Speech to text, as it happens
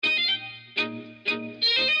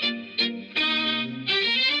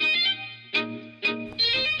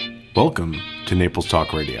Welcome to Naples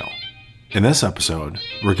Talk Radio. In this episode,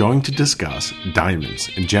 we're going to discuss diamonds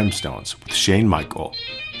and gemstones with Shane Michael.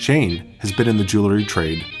 Shane has been in the jewelry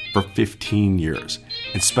trade for 15 years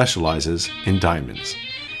and specializes in diamonds.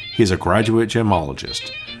 He is a graduate gemologist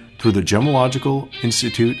through the Gemological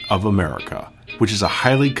Institute of America, which is a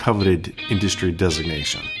highly coveted industry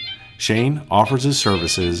designation. Shane offers his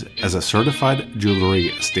services as a certified jewelry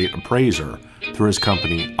estate appraiser through his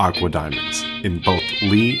company Aqua Diamonds in both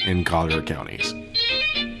Lee and Collier counties.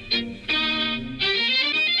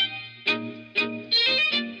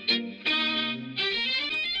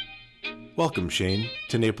 Welcome, Shane,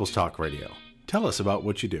 to Naples Talk Radio. Tell us about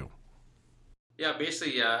what you do. Yeah,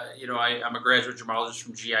 basically, I'm a graduate gemologist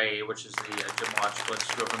from GIA, which is the Gemological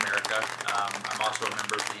Institute of America. I'm also a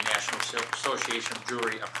member of the National Association of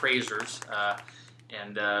Jewelry Appraisers.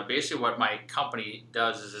 And basically what my company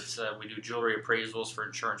does is we do jewelry appraisals for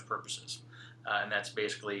insurance purposes. And that's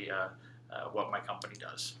basically what my company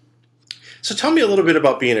does. So tell me a little bit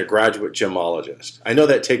about being a graduate gemologist. I know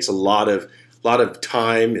that takes a lot of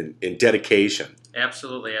time and dedication.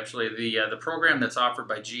 Absolutely. The program that's offered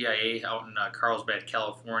by GIA out in Carlsbad,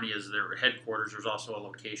 California is their headquarters. There's also a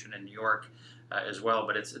location in New York as well,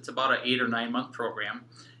 but it's about an 8 or 9 month program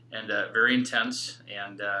and very intense.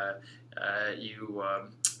 And I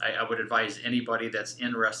would advise anybody that's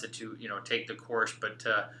interested to take the course, but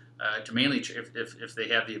to mainly if they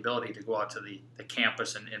have the ability to go out to the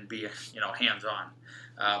campus and be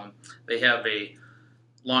hands-on. They have a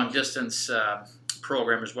long distance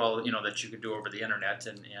program as well, that you could do over the internet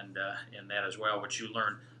and that as well, which you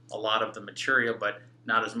learn a lot of the material, but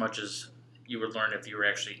not as much as you would learn if you were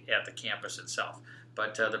actually at the campus itself.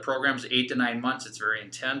 But the program's 8 to 9 months. It's very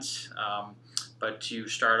intense, but you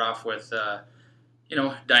start off with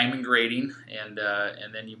diamond grading, and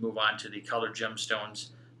then you move on to the colored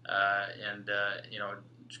gemstones,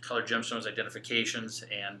 colored gemstones identifications,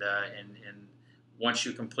 and once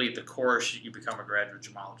you complete the course, you become a graduate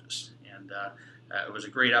gemologist. And it was a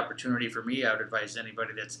great opportunity for me. I would advise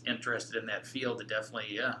anybody that's interested in that field to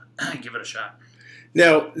definitely give it a shot.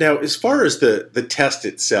 Now, as far as the test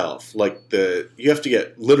itself, you have to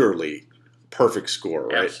get literally perfect score,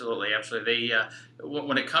 right? Absolutely. They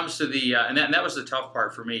when it comes to the and that was the tough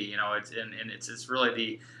part for me. It's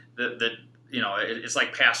really the it's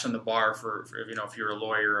like passing the bar for if you're a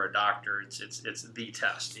lawyer or a doctor. It's the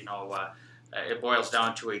test. It boils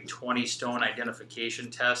down to a 20 stone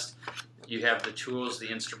identification test. You have the tools, the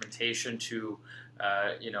instrumentation to,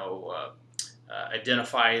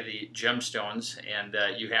 identify the gemstones, and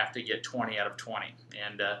you have to get 20 out of 20.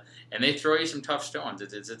 And they throw you some tough stones.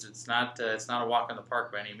 It's not a walk in the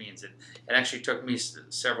park by any means. It actually took me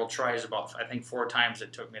several tries, about I think 4 times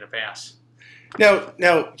it took me to pass.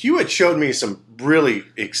 Now you had showed me some really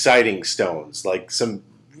exciting stones, like some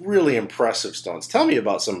really impressive stones. Tell me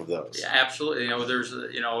about some of those. Yeah, absolutely. There's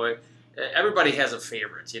everybody has a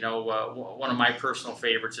favorite. One of my personal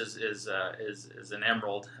favorites is an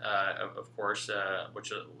emerald, of course,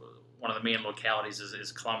 which one of the main localities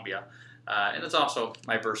is Colombia, and it's also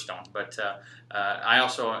my birthstone. But I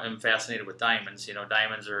also am fascinated with diamonds.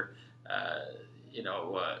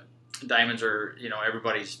 Diamonds are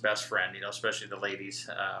everybody's best friend. Especially the ladies.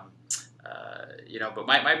 But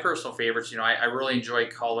my personal favorites, I really enjoy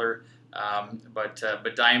color, but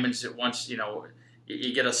diamonds, once,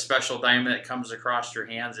 you get a special diamond that comes across your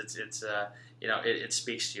hands, it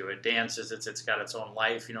speaks to you. It dances. It's got its own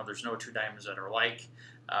life. There's no 2 diamonds that are alike.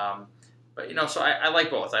 So I like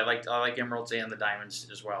both. I like emeralds and the diamonds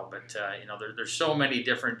as well. But there's so many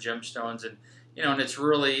different gemstones, and and it's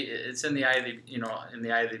in the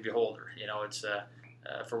eye of the beholder. It's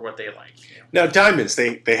for what they like. Now, diamonds,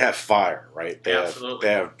 they have fire, right? Absolutely.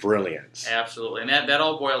 They have brilliance. Absolutely, and that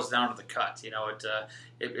all boils down to the cut.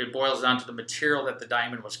 It boils down to the material that the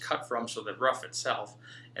diamond was cut from, so the rough itself,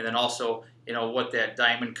 and then also, what that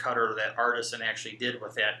diamond cutter or that artisan actually did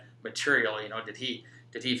with that material.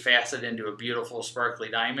 Did he facet it into a beautiful, sparkly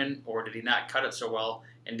diamond, or did he not cut it so well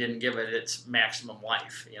and didn't give it its maximum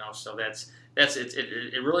life? So that's it.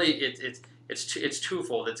 It really it's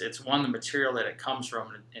twofold. It's one, the material that it comes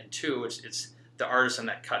from, and 2, it's the artisan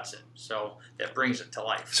that cuts it. So that brings it to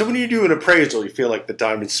life. So when you do an appraisal, you feel like the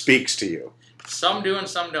diamond speaks to you. Some do and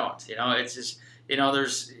some don't. It's just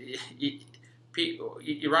there's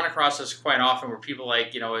you run across this quite often where people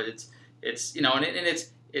diamonds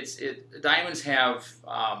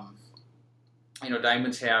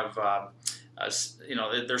have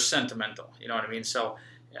they're sentimental. You know what I mean? So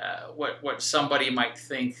what somebody might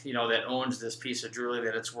think that owns this piece of jewelry,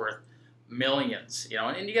 that it's worth millions,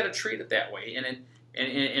 and you got to treat it that way. And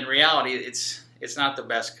in reality, it's not the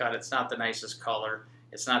best cut, it's not the nicest color,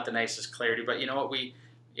 It's not the nicest clarity, but you know what,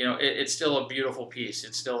 it's still a beautiful piece.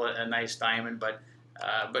 It's still a nice diamond, but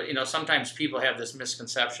sometimes people have this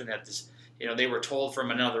misconception that they were told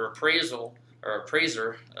from another appraisal or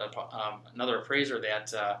appraiser, another appraiser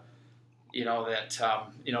that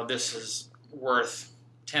this is worth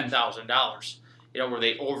 $10,000. Where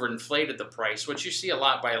they overinflated the price, which you see a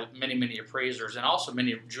lot by many, many appraisers, and also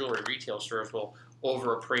many jewelry retail stores will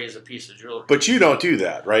overappraise a piece of jewelry. But you don't do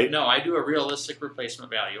that, right? No, I do a realistic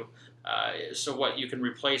replacement value. So what you can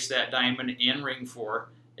replace that diamond and ring for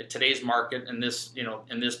at today's market in this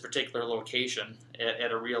particular location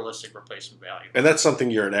at a realistic replacement value. And that's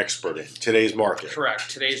something you're an expert in, today's market. Correct,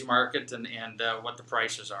 today's market and what the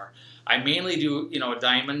prices are. I mainly do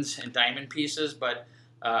diamonds and diamond pieces, but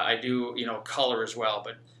I do color as well.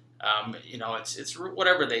 But it's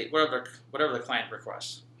whatever the client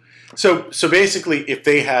requests. So basically, if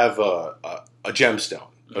they have a gemstone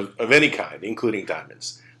of any kind, including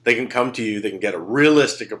diamonds, they can come to you. They can get a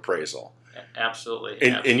realistic appraisal. Absolutely.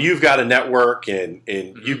 And you've got a network, and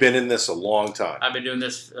you've been in this a long time. I've been doing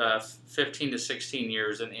this 15 to 16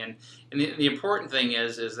 years, and the important thing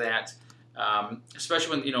is that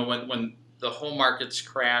especially when the home markets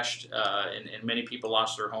crashed and many people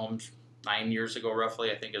lost their homes 9 years ago,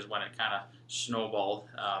 roughly, I think is when it kind of snowballed.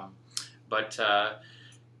 But a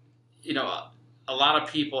lot of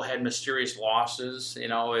people had mysterious losses.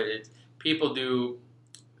 People do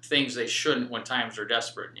things they shouldn't when times are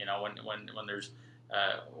desperate.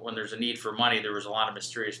 When there's a need for money, there was a lot of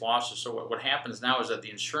mysterious losses. So what happens now is that the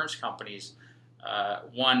insurance companies,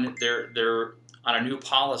 they're on a new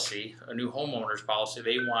policy, a new homeowners policy.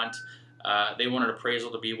 They want an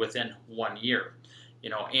appraisal to be within 1 year,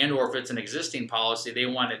 and or if it's an existing policy, they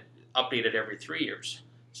want it updated every 3 years.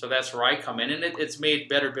 So that's where I come in, and it's made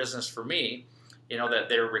better business for me, that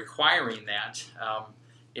they're requiring that,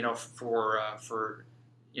 for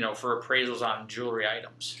appraisals on jewelry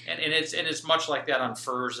items, and it's much like that on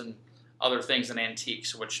furs and other things and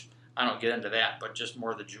antiques, which I don't get into that, but just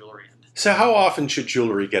more the jewelry end. So how often should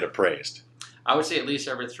jewelry get appraised? I would say at least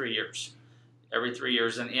every 3 years. Every 3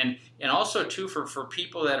 years, and also too for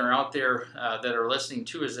people that are out there that are listening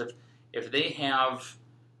too, is if they have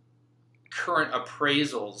current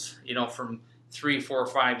appraisals, from 3, 4,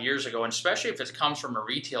 5 years ago, and especially if it comes from a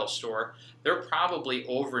retail store, they're probably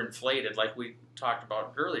overinflated, like we talked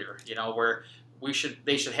about earlier. Where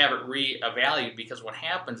they should have it reevaluated, because what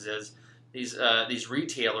happens is these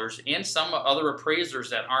retailers and some other appraisers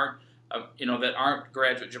that aren't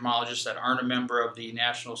graduate gemologists, that aren't a member of the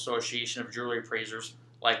National Association of Jewelry Appraisers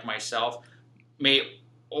like myself, may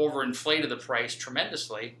overinflated the price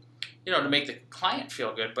tremendously, to make the client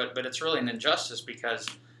feel good. But it's really an injustice, because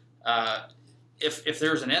if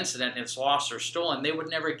there's an incident and it's lost or stolen, they would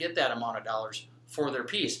never get that amount of dollars for their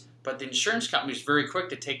piece. But the insurance company is very quick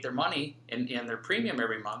to take their money and their premium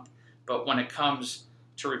every month. But when it comes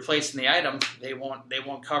to replacing the item, they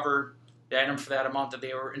won't cover the item for that amount that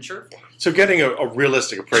they were insured for. So getting a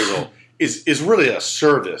realistic appraisal is really a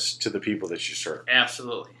service to the people that you serve.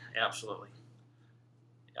 Absolutely.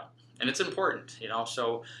 Yeah, and it's important,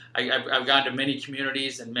 So I've gone to many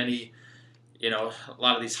communities and many, a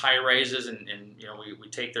lot of these high rises, and we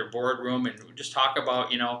take their boardroom and we just talk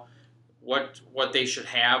about, what they should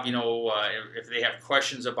have, if they have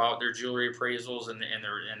questions about their jewelry appraisals and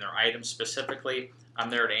their items specifically, I'm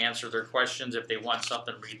there to answer their questions. If they want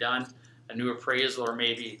something redone, a new appraisal, or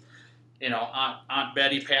maybe, Aunt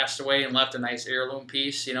Betty passed away and left a nice heirloom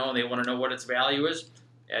piece, and they want to know what its value is.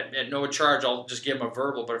 At no charge, I'll just give them a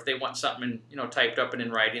verbal. But if they want something, typed up and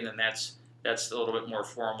in writing, then that's a little bit more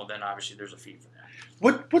formal. Then obviously there's a fee for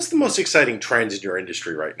that. What's the most exciting trends in your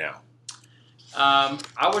industry right now?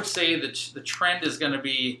 I would say that the trend is going to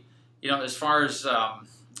be, as far as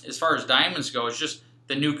diamonds go, it's just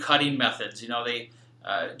the new cutting methods.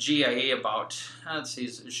 GIA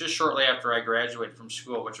it's just shortly after I graduated from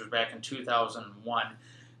school, which was back in 2001,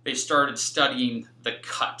 they started studying the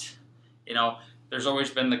cut. There's always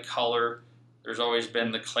been the color, there's always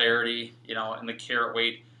been the clarity, and the carat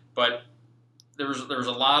weight, but there's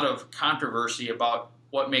a lot of controversy about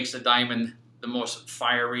what makes a diamond the most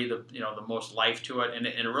fiery, the most life to it, and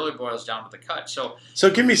it really boils down to the cut. So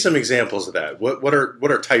give me some examples of that. What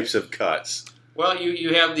are types of cuts? Well,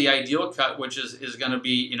 you have the ideal cut, which is going to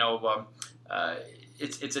be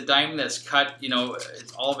it's a diamond that's cut.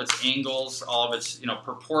 It's all of its angles, all of its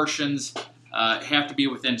proportions have to be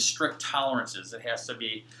within strict tolerances. It has to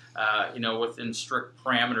be within strict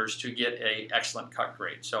parameters to get a excellent cut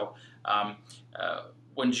grade. So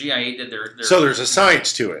when GIA did their so there's a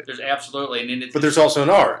science to it. There's absolutely, and but there's also an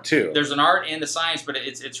art too. There's an art and a science, but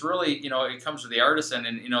it's really, it comes to the artisan,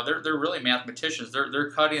 and they're really mathematicians.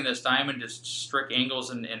 They're cutting this diamond to strict angles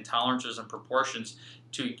and tolerances and proportions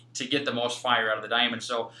to get the most fire out of the diamond.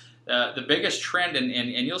 So the biggest trend,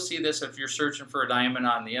 and you'll see this if you're searching for a diamond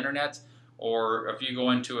on the internet, or if you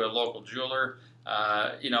go into a local jeweler,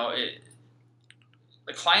 the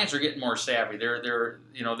clients are getting more savvy.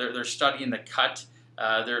 They're studying the cut.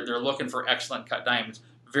 They're looking for excellent cut diamonds,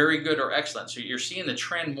 very good or excellent. So you're seeing the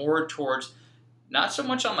trend more towards not so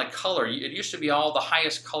much on the color. It used to be all the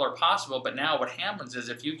highest color possible, but now what happens is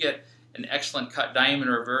if you get an excellent cut diamond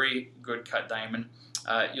or a very good cut diamond,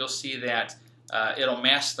 you'll see that it'll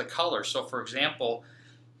mask the color. So for example,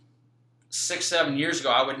 6-7 years ago,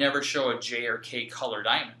 I would never show a J or K color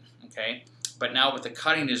diamond, okay? But now with the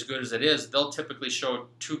cutting as good as it is, they'll typically show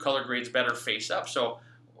 2 color grades better face up. So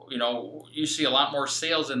you see a lot more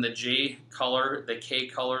sales in the J color, the K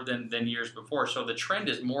color than years before. So the trend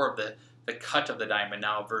is more of the cut of the diamond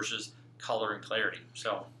now versus color and clarity.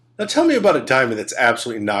 So now tell me about a diamond that's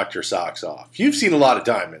absolutely knocked your socks off. You've seen a lot of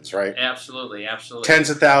diamonds, right? Absolutely. Tens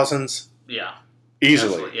of thousands? Yeah.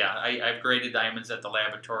 Easily. Absolutely. Yeah. I've graded diamonds at the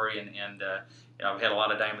laboratory, and I've had a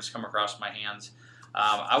lot of diamonds come across my hands.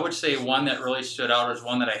 I would say one that really stood out is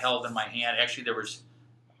one that I held in my hand. Actually,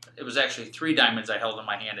 it was actually 3 diamonds I held in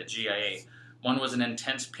my hand at GIA. One was an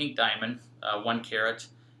intense pink diamond, 1 carat.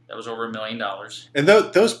 That was over $1 million. And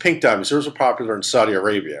those pink diamonds, those are popular in Saudi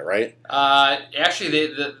Arabia, right?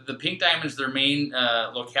 Actually, the pink diamonds, their main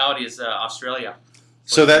locality is Australia.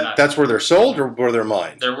 So that's where they're sold or where they're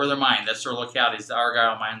mined? They're where they're mined. That's their locality. It's the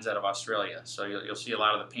Argyle mines out of Australia. So you'll see a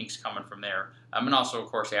lot of the pinks coming from there. And also, of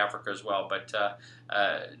course, Africa as well. But to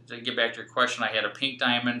get back to your question, I had a pink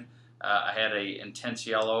diamond. I had a intense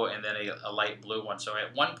yellow and then a light blue one. So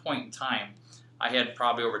at one point in time, I had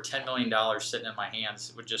probably over $10 million sitting in my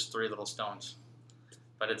hands with just 3 little stones.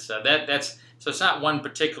 But it's so it's not one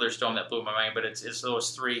particular stone that blew my mind, but it's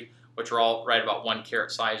those 3, which are all right about 1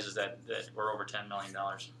 carat sizes that were over $10 million.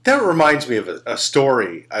 That reminds me of a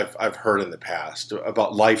story I've heard in the past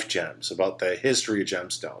about life gems, about the history of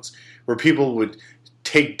gemstones, where people would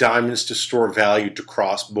take diamonds to store value to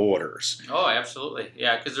cross borders. Oh, absolutely,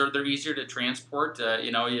 yeah, because they're easier to transport.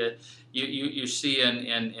 You see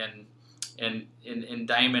in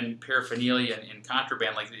diamond paraphernalia and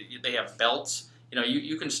contraband, like they have belts.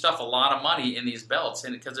 You can stuff a lot of money in these belts,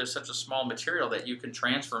 and because they're such a small material that you can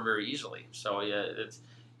transfer very easily. So yeah,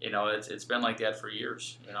 it's been like that for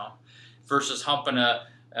years. Versus humping a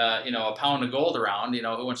pound of gold around.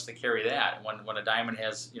 Who wants to carry that when a diamond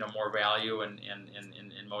has more value in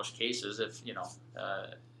most cases, if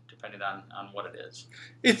depending on what it is.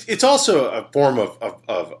 It's also a form of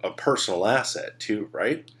a personal asset too,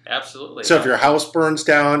 right? Absolutely. So if your house burns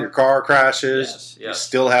down, your car crashes, yes. you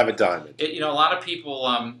still have a diamond. A lot of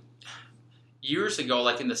people years ago,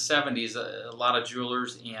 like in the 70s, a lot of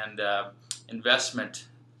jewelers and investment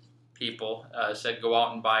people said go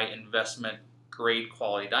out and buy investment grade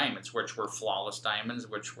quality diamonds, which were flawless diamonds,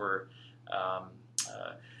 which were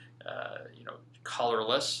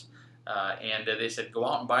colorless. And they said, go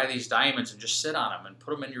out and buy these diamonds and just sit on them and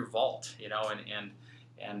put them in your vault,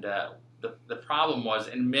 and the problem was,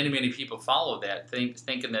 and many people followed that,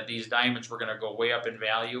 thinking that these diamonds were going to go way up in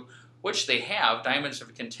value, which they have. Diamonds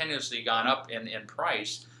have continuously gone up in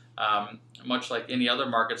price, much like any other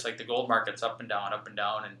markets, like the gold market's up and down,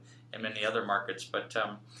 and many other markets. But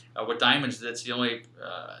with diamonds, that's the only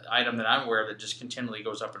item that I'm aware of that just continually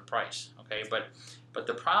goes up in price. Okay, but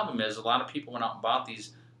the problem is a lot of people went out and bought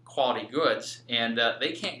these quality goods, and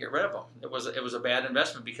they can't get rid of them. It was a bad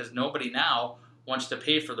investment because nobody now wants to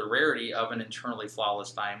pay for the rarity of an internally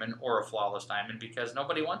flawless diamond or a flawless diamond because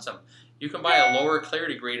nobody wants them. You can buy a lower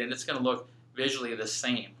clarity grade and it's going to look visually the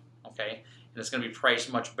same, okay? And it's going to be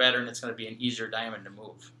priced much better, and it's going to be an easier diamond to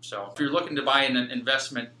move. So if you're looking to buy an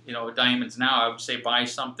investment, diamonds now, I would say buy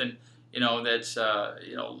something, that's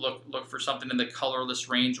look for something in the colorless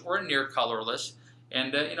range or near colorless,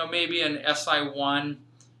 and maybe an SI1.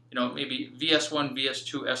 Maybe VS1,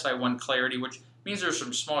 VS2, SI1 clarity, which means there's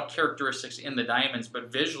some small characteristics in the diamonds,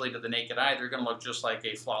 but visually to the naked eye, they're going to look just like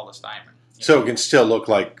a flawless diamond. So it can still look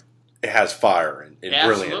like it has fire and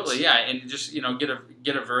brilliance. Absolutely, yeah, and just get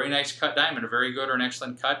a very nice cut diamond, a very good or an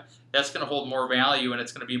excellent cut. That's going to hold more value, and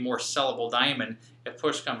it's going to be a more sellable diamond if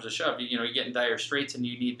push comes to shove. You get in dire straits and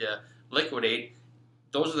you need to liquidate.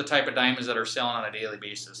 Those are the type of diamonds that are selling on a daily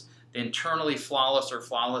basis. The internally flawless or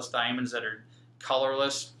flawless diamonds that are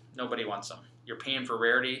colorless, nobody wants them. You're paying for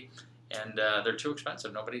rarity, and they're too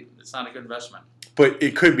expensive. It's not a good investment. But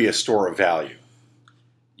it could be a store of value.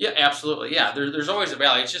 Yeah, absolutely. Yeah, there's always a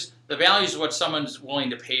value. It's just the value is what someone's willing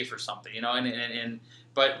to pay for something,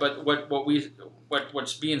 But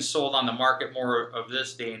what's being sold on the market more of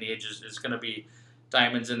this day and age is going to be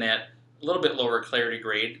diamonds in that a little bit lower clarity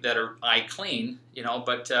grade that are eye clean,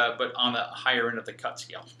 but on the higher end of the cut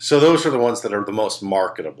scale. So those are the ones that are the most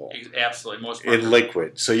marketable. Absolutely, most marketable. In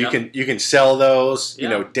liquid. So you can sell those,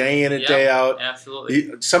 day in and day out.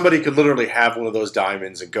 Absolutely. Somebody could literally have one of those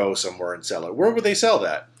diamonds and go somewhere and sell it. Where would they sell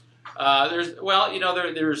that?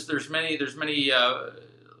 There's many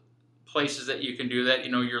places that you can do that.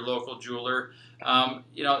 Your local jeweler.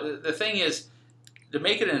 The thing is, to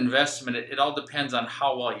make it an investment, it all depends on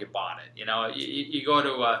how well you bought it. You go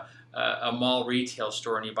to a mall retail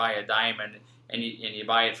store and you buy a diamond and you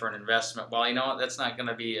buy it for an investment. Well, that's not going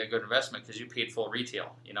to be a good investment because you paid full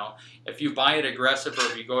retail. If you buy it aggressive, or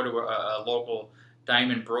if you go to a local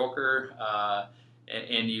diamond broker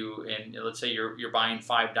and let's say you're buying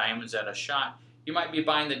 5 diamonds at a shot, you might be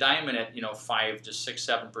buying the diamond at 5 to 6,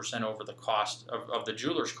 7% over the cost of the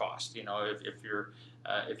jeweler's cost.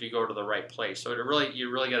 If you go to the right place, so you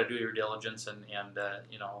really got to do your diligence and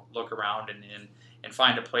look around and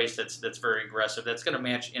find a place that's very aggressive, that's going to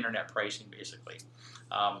match internet pricing basically.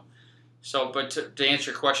 But to answer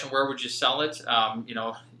your question, where would you sell it?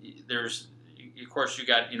 There's of course you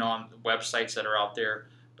got on the websites that are out there,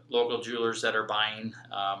 local jewelers that are buying.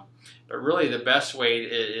 But really the best way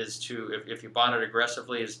is to, if you bought it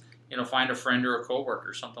aggressively, is find a friend or a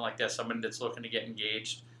coworker, something like that, somebody that's looking to get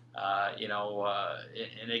engaged.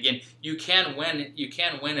 And again, you can win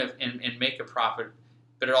and make a profit,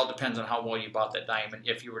 but it all depends on how well you bought that diamond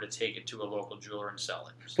if you were to take it to a local jeweler and sell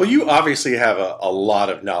it. Well, you obviously have a lot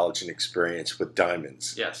of knowledge and experience with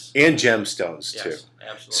diamonds. Yes. And gemstones, too. Yes,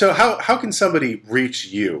 absolutely. So how can somebody reach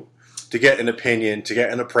you to get an opinion, to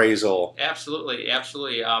get an appraisal? Absolutely.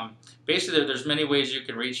 Basically, there's many ways you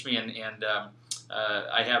can reach me, and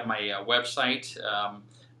I have my website.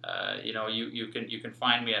 You can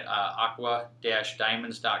find me at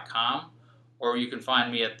aqua-diamonds.com, or you can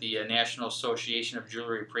find me at the National Association of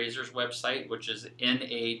Jewelry Appraisers website, which is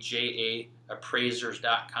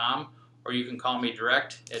najaappraisers.com, or you can call me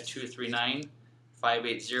direct at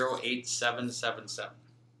 239-580-8777.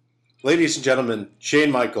 Ladies and gentlemen,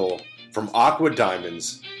 Shane Michael from Aqua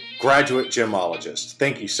Diamonds, graduate gemologist.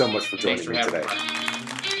 Thank you so much for joining me today.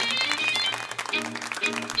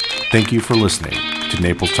 Thank you for listening to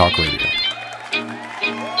Naples Talk Radio.